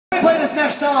play this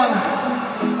next song,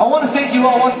 I want to thank you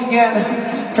all once again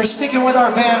for sticking with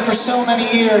our band for so many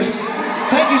years.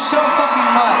 Thank you so fucking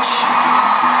much.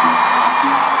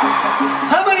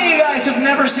 How many of you guys have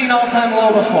never seen All Time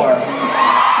Low before?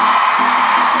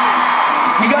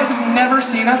 You guys have never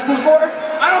seen us before?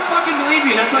 I don't fucking believe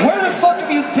you. That's like... Where the fuck have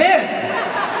you been?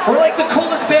 We're like the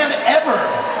coolest band ever.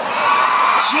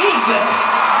 Jesus.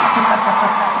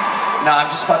 No,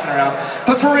 I'm just fucking around.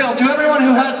 But for real, to everyone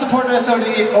who has supported us over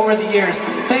the years,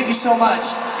 thank you so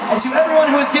much. And to everyone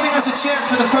who is giving us a chance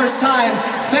for the first time,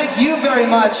 thank you very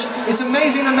much. It's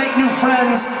amazing to make new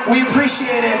friends. We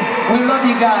appreciate it. We love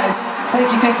you guys. Thank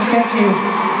you, thank you, thank you.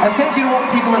 And thank you to all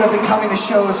the people that have been coming to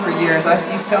shows for years. I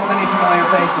see so many familiar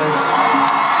faces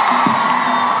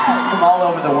from all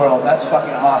over the world. That's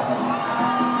fucking awesome.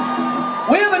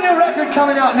 We have a new record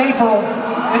coming out in April.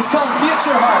 It's called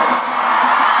Future Hearts.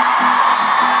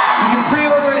 You can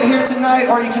pre-order it here tonight,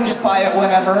 or you can just buy it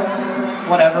whenever.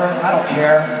 Whatever, I don't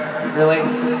care, really.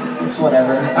 It's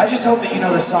whatever. I just hope that you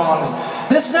know the songs.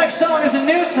 This next song is a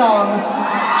new song.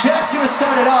 Jack's gonna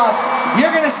start it off.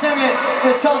 You're gonna sing it.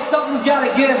 It's called Something's Gotta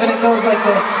Give, and it goes like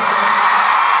this.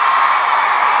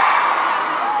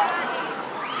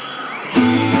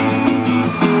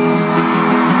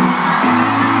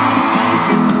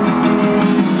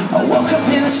 I woke up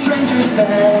in a stranger's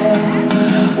bed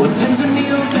with pins and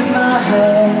needles in my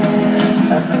head,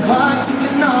 and the clock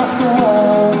ticking off the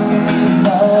wall.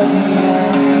 Oh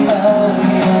yeah, oh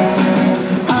yeah.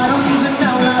 I don't even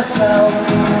know myself.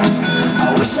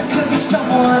 I wish I could be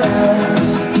someone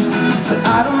else, but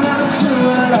I don't have a clue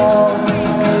at all.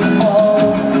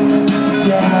 Oh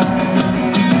yeah.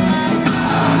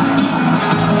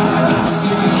 I'm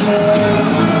sinking,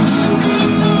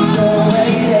 you're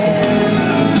waiting.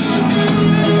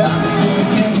 I'm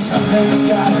thinking something's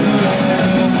gotta give.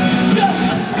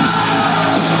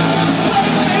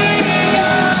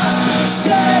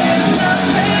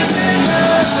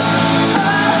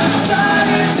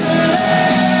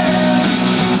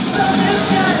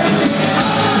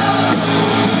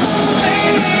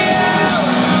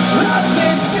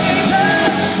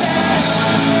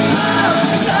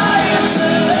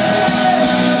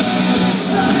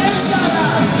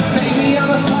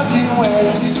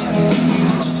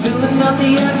 Just filling up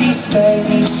the empty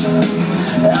space.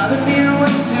 I've been here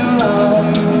way too long.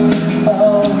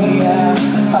 Oh yeah,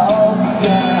 oh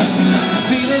yeah.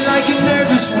 Feeling like a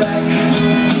nervous wreck,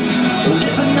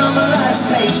 living on my last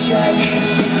paycheck.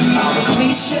 I'm a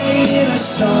cliche in a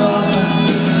song.